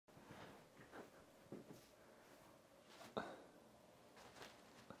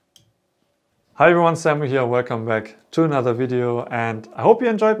Hi everyone, Samu here, welcome back to another video, and I hope you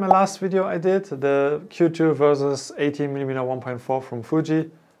enjoyed my last video I did, the Q2 versus 18mm 1.4 from Fuji.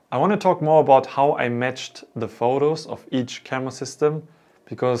 I want to talk more about how I matched the photos of each camera system,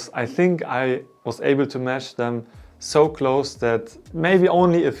 because I think I was able to match them so close that maybe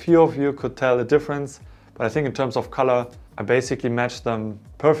only a few of you could tell the difference, but I think in terms of color I basically matched them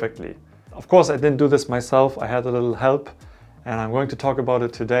perfectly. Of course I didn't do this myself, I had a little help, and I'm going to talk about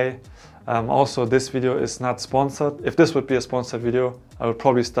it today. Also, this video is not sponsored. If this would be a sponsored video, I would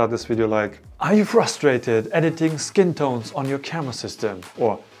probably start this video like, are you frustrated editing skin tones on your camera system?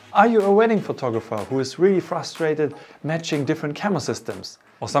 Or are you a wedding photographer who is really frustrated matching different camera systems?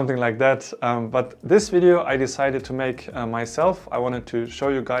 Or something like that. But this video I decided to make myself. I wanted to show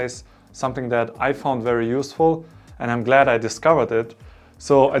you guys something that I found very useful, and I'm glad I discovered it.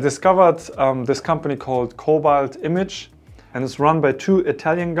 So I discovered this company called Cobalt Image, and it's run by two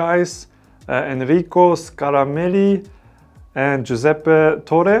Italian guys, Enrico Scaramelli and Giuseppe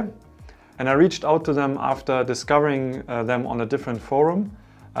Torre. And I reached out to them after discovering them on a different forum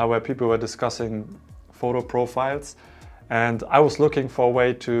where people were discussing photo profiles. And I was looking for a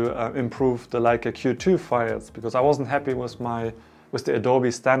way to improve the Leica Q2 files, because I wasn't happy with the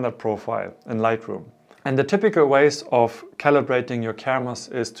Adobe standard profile in Lightroom. And the typical ways of calibrating your cameras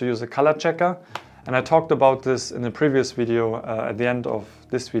is to use a color checker. And I talked about this in a previous video. At the end of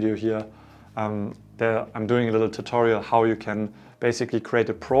this video here, I'm doing a little tutorial how you can basically create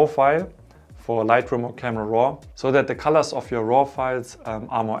a profile for Lightroom or Camera Raw so that the colors of your RAW files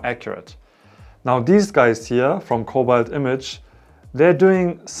are more accurate. Now these guys here from Cobalt Image, they're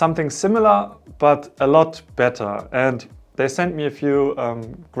doing something similar but a lot better, and they sent me a few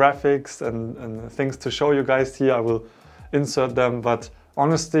graphics and things to show you guys here. I will insert them, but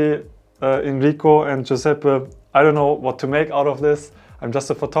honestly, Enrico and Giuseppe, I don't know what to make out of this. I'm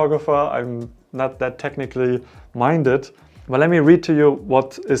just a photographer, I'm not that technically minded. But let me read to you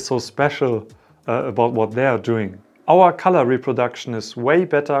what is so special about what they are doing. Our color reproduction is way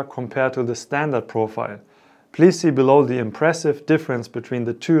better compared to the standard profile. Please see below the impressive difference between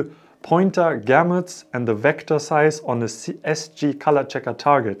the two pointer gamuts and the vector size on the SG color checker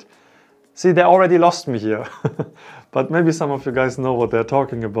target. See, they already lost me here. But maybe some of you guys know what they're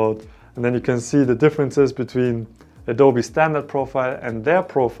talking about. And then you can see the differences between Adobe standard profile and their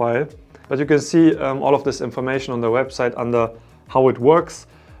profile. But you can see all of this information on their website under how it works.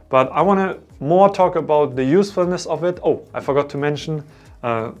 But I want to more talk about the usefulness of it. Oh, I forgot to mention,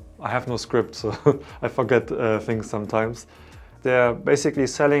 I have no script, so I forget things sometimes. They're basically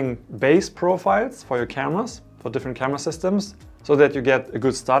selling base profiles for your cameras, for different camera systems, so that you get a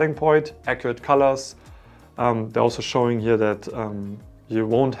good starting point, accurate colors. They're also showing here that you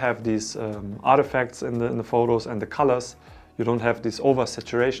won't have these artifacts in the photos, and the colors. You don't have this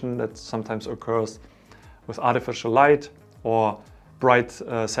oversaturation that sometimes occurs with artificial light or bright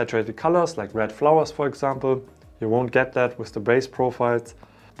saturated colors like red flowers, for example. You won't get that with the base profiles.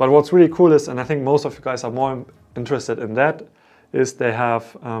 But what's really cool is, and I think most of you guys are more interested in that, is they have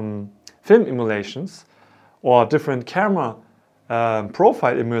film emulations or different camera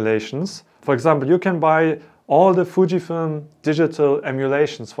profile emulations. For example, you can buy all the Fujifilm digital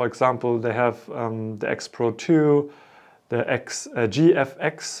emulations. For example, they have the X Pro 2, the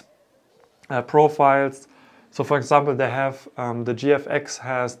GFX profiles. So for example, they have the GFX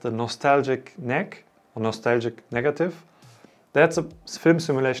has the nostalgic neg or nostalgic negative. That's a film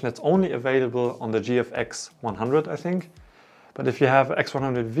simulation that's only available on the GFX 100, I think. But if you have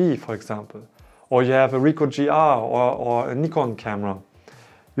X100V, for example, or you have a Ricoh GR or a Nikon camera,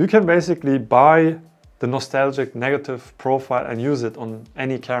 you can basically buy the nostalgic negative profile and use it on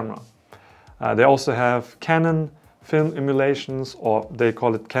any camera. They also have Canon film emulations, or they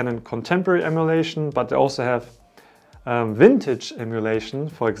call it Canon contemporary emulation, but they also have vintage emulation.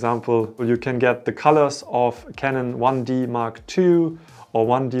 For example, you can get the colors of Canon 1D Mark II or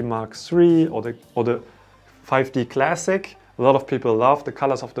 1D Mark III or the 5D Classic. A lot of people love the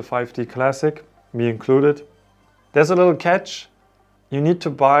colors of the 5D Classic, me included. There's a little catch. You need to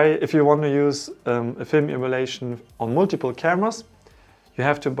buy, if you want to use a film emulation on multiple cameras, you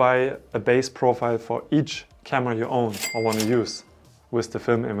have to buy a base profile for each camera you own or want to use with the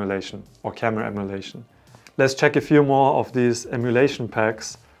film emulation or camera emulation. Let's check a few more of these emulation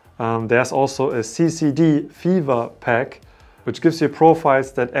packs. There's also a CCD Fever pack, which gives you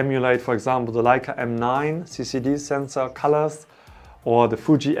profiles that emulate, for example, the Leica M9 CCD sensor colors, or the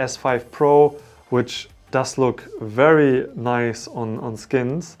Fuji S5 Pro, which does look very nice on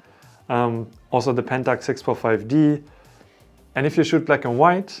skins. Also the Pentax 645D. And if you shoot black and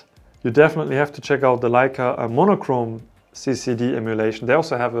white, you definitely have to check out the Leica monochrome CCD emulation. They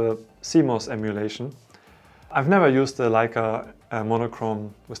also have a CMOS emulation. I've never used the Leica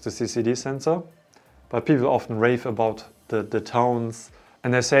monochrome with the CCD sensor, but people often rave about the tones,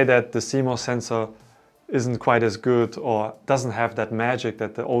 and they say that the CMOS sensor isn't quite as good or doesn't have that magic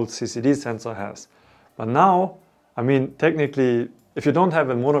that the old CCD sensor has. But now, I mean, technically, if you don't have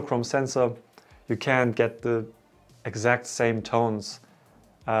a monochrome sensor, you can't get the exact same tones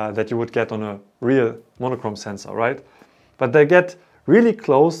that you would get on a real monochrome sensor, right? But they get really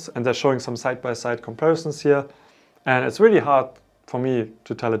close, and they're showing some side-by-side comparisons here, and it's really hard for me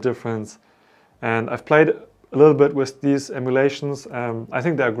to tell a difference. And I've played a little bit with these emulations. I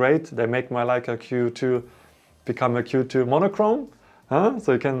think they're great. They make my Leica Q2 become a Q2 monochrome,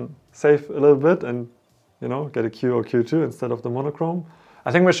 so you can save a little bit and, you know, get a Q or Q2 instead of the monochrome.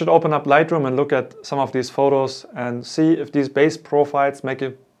 I think we should open up Lightroom and look at some of these photos and see if these base profiles make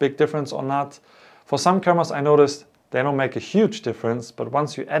a big difference or not. For some cameras I noticed they don't make a huge difference, but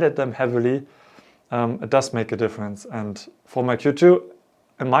once you edit them heavily, it does make a difference. And for my Q2,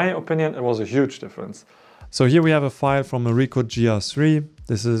 in my opinion, it was a huge difference. So here we have a file from a Ricoh GR3.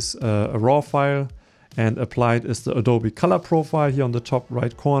 This is a RAW file, and applied is the Adobe color profile here on the top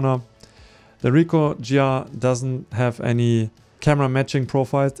right corner. The Ricoh GR doesn't have any camera matching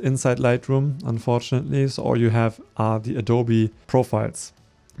profiles inside Lightroom, unfortunately, so all you have are the Adobe profiles.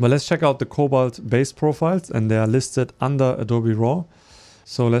 But let's check out the Cobalt base profiles, and they are listed under Adobe RAW.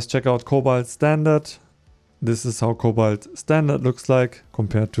 So let's check out Cobalt Standard. This is how Cobalt Standard looks like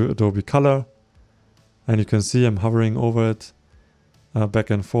compared to Adobe Color. And you can see I'm hovering over it back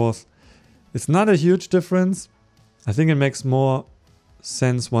and forth. It's not a huge difference. I think it makes more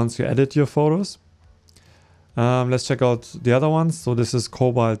sense once you edit your photos. Let's check out the other ones. So this is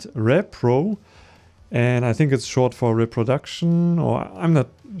Cobalt Repro, and I think it's short for reproduction, or I'm not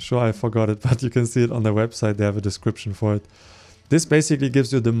sure, I forgot it, but you can see it on their website. They have a description for it. This basically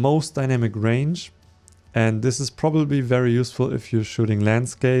gives you the most dynamic range, and this is probably very useful if you're shooting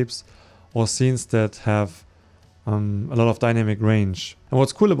landscapes or scenes that have a lot of dynamic range. And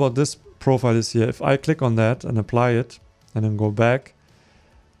what's cool about this profile is here, if I click on that and apply it and then go back,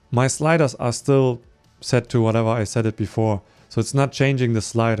 my sliders are still set to whatever I set it before. So it's not changing the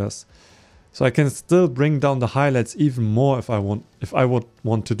sliders. So I can still bring down the highlights even more if I would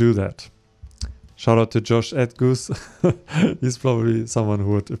want to do that. Shout out to Josh Edgoose. He's probably someone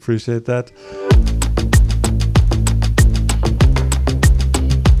who would appreciate that.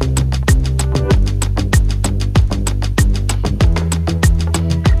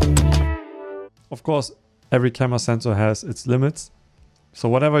 Of course, every camera sensor has its limits. So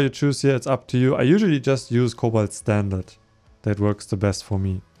whatever you choose here, it's up to you. I usually just use Cobalt Standard. That works the best for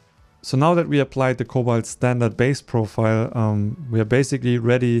me. So now that we applied the Cobalt Standard base profile, we are basically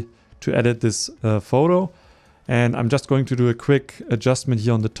ready to edit this photo. And I'm just going to do a quick adjustment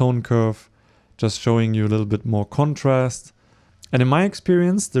here on the tone curve, just showing you a little bit more contrast. And in my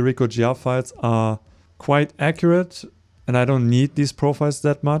experience, the Ricoh GR files are quite accurate, and I don't need these profiles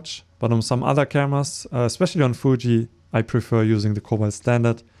that much. But on some other cameras, especially on Fuji, I prefer using the Cobalt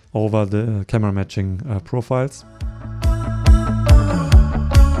Standard over the camera matching profiles.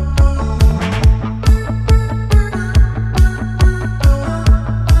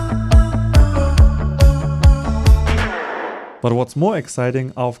 But what's more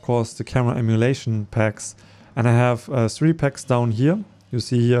exciting are of course the camera emulation packs. And I have 3 packs down here. You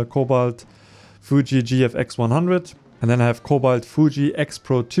see here Cobalt Fuji GFX 100, and then I have Cobalt Fuji X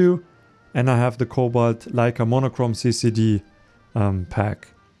Pro 2, and I have the Cobalt Leica monochrome CCD pack.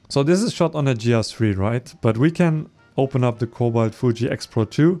 So this is shot on a GR3, right? But we can open up the Cobalt Fuji X Pro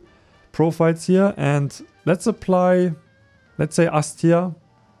 2 profiles here, and let's apply, let's say Astia.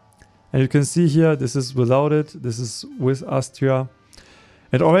 And you can see here, this is without it, this is with Astia.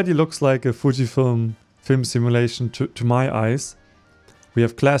 It already looks like a Fujifilm film simulation to my eyes. We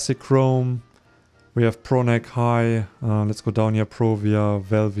have classic chrome, we have ProNeg high, let's go down here, Provia,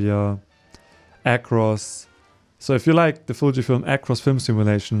 Velvia, Acros. So if you like the Fujifilm Acros film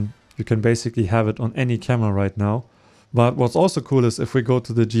simulation, you can basically have it on any camera right now. But what's also cool is if we go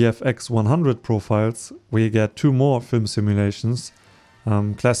to the GFX 100 profiles, we get 2 more film simulations.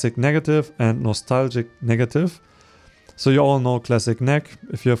 Classic negative and nostalgic negative. So you all know classic neg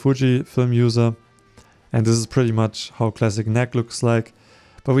if you're a Fujifilm user, and this is pretty much how classic neg looks like.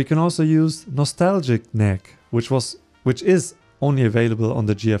 But we can also use nostalgic neg, which is only available on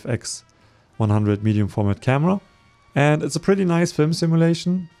the GFX 100 medium format camera, and it's a pretty nice film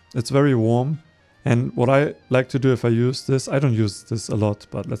simulation. It's very warm, and what I like to do if I use this, I don't use this a lot,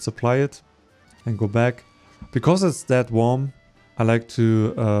 but let's apply it and go back. Because it's that warm, I like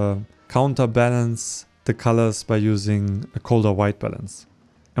to counterbalance the colors by using a colder white balance.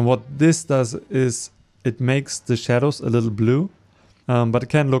 And what this does is it makes the shadows a little blue, but it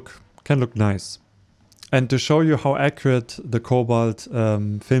can look nice. And to show you how accurate the Cobalt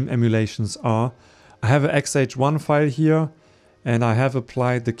film emulations are, I have an XH1 file here, and I have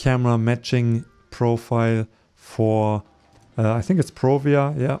applied the camera matching profile for, I think it's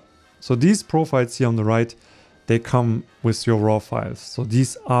Provia, yeah. So these profiles here on the right, they come with your raw files. So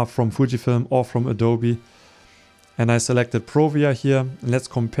these are from Fujifilm or from Adobe. And I selected Provia here. Let's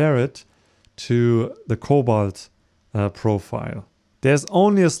compare it to the Cobalt profile. There's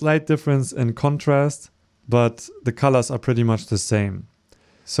only a slight difference in contrast, but the colors are pretty much the same.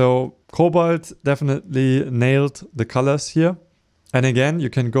 So Cobalt definitely nailed the colors here. And again, you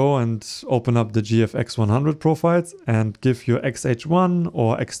can go and open up the GFX 100 profiles and give your XH1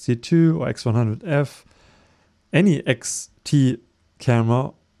 or XT2 or X100F, any XT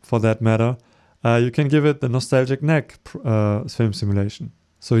camera for that matter, you can give it the nostalgic neck film simulation.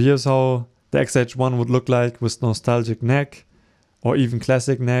 So here's how the XH1 would look like with nostalgic neck, or even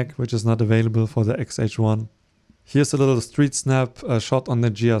classic neck, which is not available for the XH1. Here's a little street snap shot on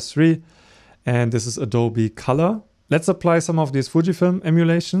the GR3, and this is Adobe Color. Let's apply some of these Fujifilm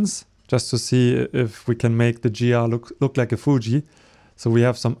emulations just to see if we can make the GR look like a Fuji. So we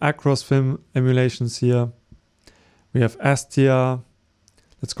have some Acros film emulations here. We have Astia.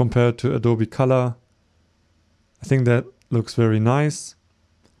 Let's compare it to Adobe Color. I think that looks very nice.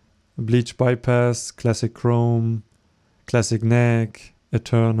 Bleach bypass, classic chrome, classic neck,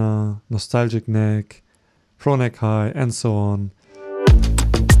 Eterna, nostalgic neck, pro neck high, and so on.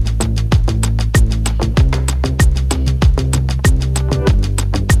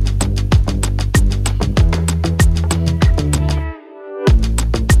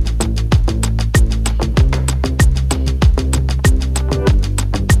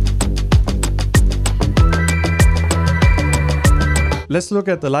 Let's look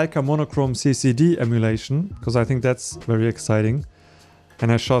at the Leica monochrome CCD emulation, because I think that's very exciting.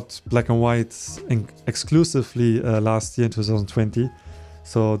 And I shot black and white exclusively last year in 2020.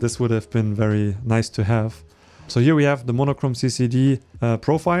 So this would have been very nice to have. So here we have the monochrome CCD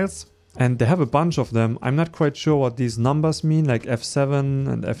profiles, and they have a bunch of them. I'm not quite sure what these numbers mean, like F7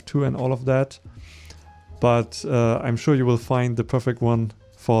 and F2 and all of that. But I'm sure you will find the perfect one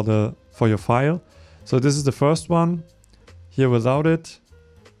for your file. So this is the first one. Here without it.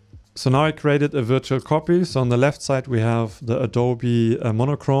 So now I created a virtual copy. So on the left side we have the Adobe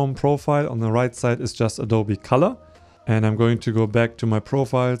monochrome profile. On the right side is just Adobe Color. And I'm going to go back to my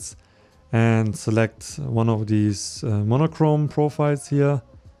profiles and select one of these monochrome profiles here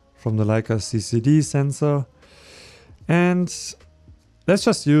from the Leica CCD sensor. And let's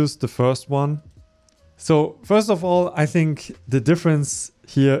just use the first one. So first of all, I think the difference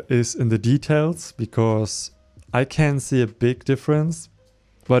here is in the details, because I can see a big difference.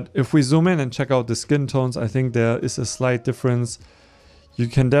 But if we zoom in and check out the skin tones, I think there is a slight difference. You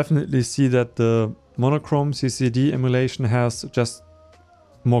can definitely see that the monochrome CCD emulation has just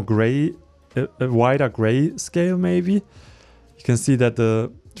more gray, a wider gray scale maybe. You can see that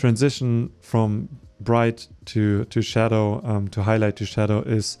the transition from bright to shadow, to highlight to shadow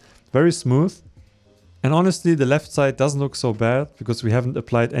is very smooth. And honestly, the left side doesn't look so bad because we haven't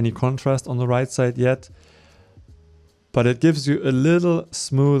applied any contrast on the right side yet. But it gives you a little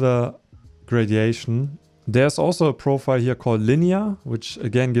smoother gradation. There's also a profile here called Linear, which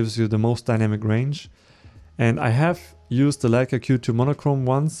again gives you the most dynamic range. And I have used the Leica Q2 monochrome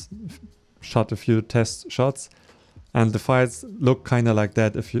once, shot a few test shots, and the files look kind of like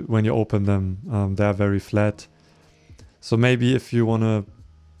that when you open them. They are very flat. So maybe if you want to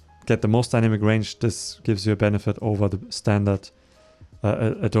get the most dynamic range, this gives you a benefit over the standard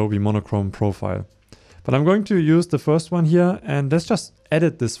Adobe monochrome profile. But I'm going to use the first one here, and let's just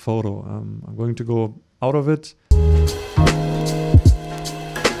edit this photo. I'm going to go out of it.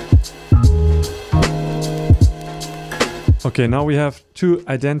 Okay, now we have two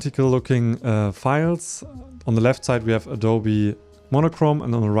identical looking files. On the left side we have Adobe monochrome,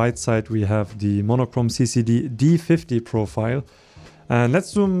 and on the right side we have the monochrome CCD D50 profile. And let's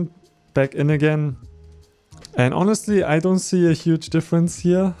zoom back in again. And honestly, I don't see a huge difference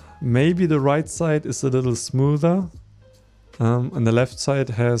here. Maybe the right side is a little smoother, and the left side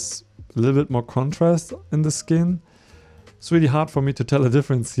has a little bit more contrast in the skin. It's really hard for me to tell a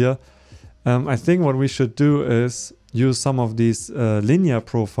difference here. I think what we should do is use some of these linear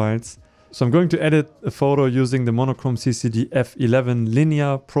profiles. So I'm going to edit a photo using the monochrome CCD F11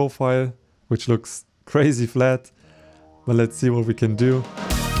 linear profile, which looks crazy flat, but let's see what we can do.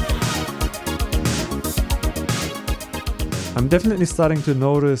 I'm definitely starting to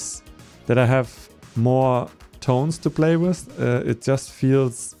notice that I have more tones to play with. It just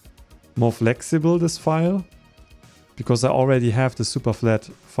feels more flexible, this file, because I already have the super flat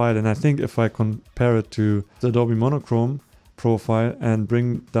file. And I think if I compare it to the Adobe monochrome profile and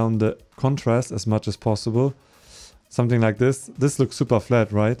bring down the contrast as much as possible, something like this looks super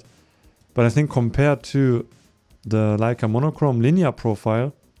flat, right? But I think compared to the Leica monochrome linear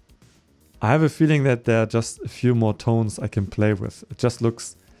profile, I have a feeling that there are just a few more tones I can play with. It just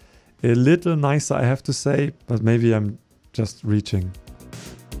looks a little nicer, I have to say, but maybe I'm just reaching.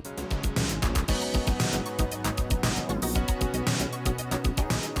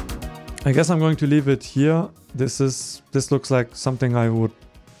 I guess I'm going to leave it here. This looks like something I would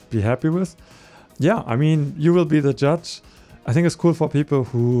be happy with. Yeah, I mean, you will be the judge. I think it's cool for people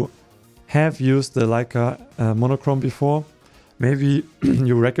who have used the Leica monochrome before. Maybe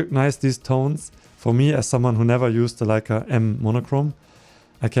you recognize these tones. For me, as someone who never used the Leica M monochrome,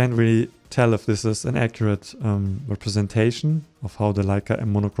 I can't really tell if this is an accurate representation of how the Leica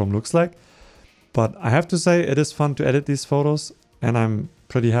M monochrome looks like. But I have to say it is fun to edit these photos, and I'm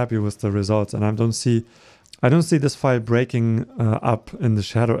pretty happy with the results. And I don't see this file breaking up in the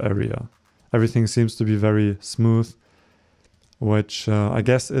shadow area. Everything seems to be very smooth, which I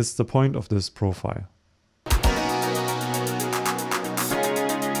guess is the point of this profile.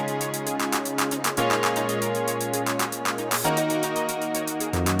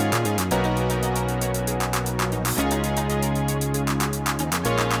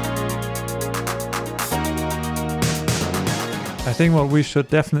 I think what we should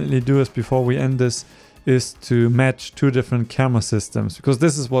definitely do is, before we end this, is to match two different camera systems, because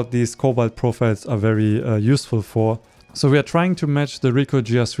this is what these Cobalt profiles are very useful for. So we are trying to match the Ricoh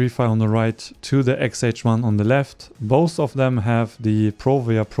GR3 file on the right to the XH1 on the left. Both of them have the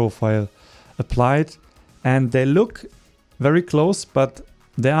ProVia profile applied, and they look very close, but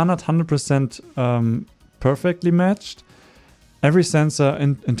they are not 100% perfectly matched. Every sensor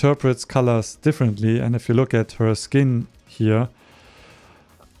interprets colors differently, and if you look at her skin here,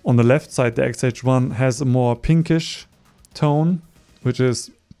 on the left side, the XH1 has a more pinkish tone, which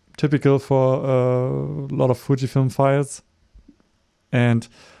is typical for a lot of Fujifilm files. And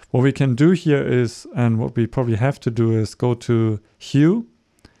what we can do here is, and what we probably have to do, is go to Hue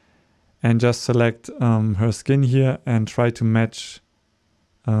and just select her skin here and try to match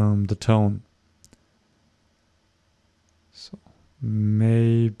the tone. So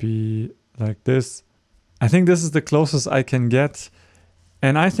maybe like this. I think this is the closest I can get.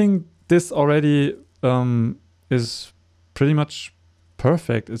 And I think this already is pretty much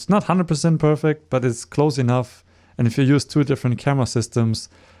perfect. It's not 100% perfect, but it's close enough. And if you use two different camera systems,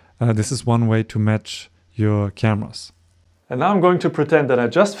 this is one way to match your cameras. And now I'm going to pretend that I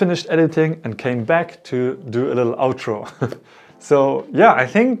just finished editing and came back to do a little outro. So yeah, I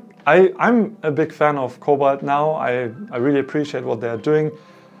think I'm a big fan of Cobalt now. I really appreciate what they're doing.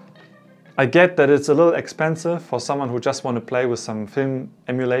 I get that it's a little expensive for someone who just want to play with some film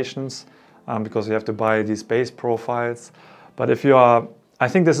emulations, because you have to buy these base profiles. But if you are, I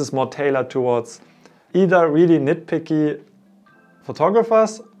think this is more tailored towards either really nitpicky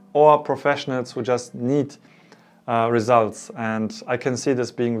photographers or professionals who just need results. And I can see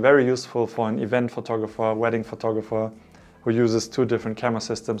this being very useful for an event photographer, wedding photographer, who uses two different camera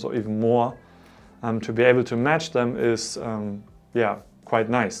systems or even more. To be able to match them is, yeah, quite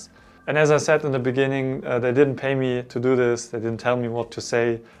nice. And as I said in the beginning, they didn't pay me to do this. They didn't tell me what to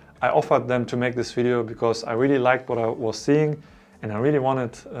say. I offered them to make this video because I really liked what I was seeing, and I really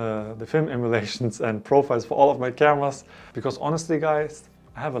wanted the film emulations and profiles for all of my cameras. Because honestly, guys,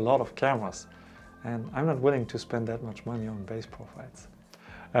 I have a lot of cameras and I'm not willing to spend that much money on base profiles.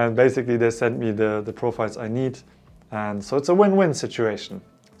 And basically they sent me the profiles I need. And so it's a win-win situation.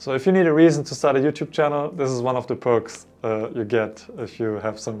 So if you need a reason to start a YouTube channel, this is one of the perks you get if you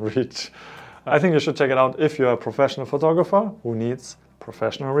have some reach. I think you should check it out if you're a professional photographer who needs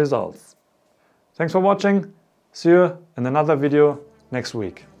professional results. Thanks for watching. See you in another video next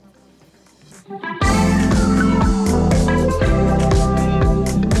week.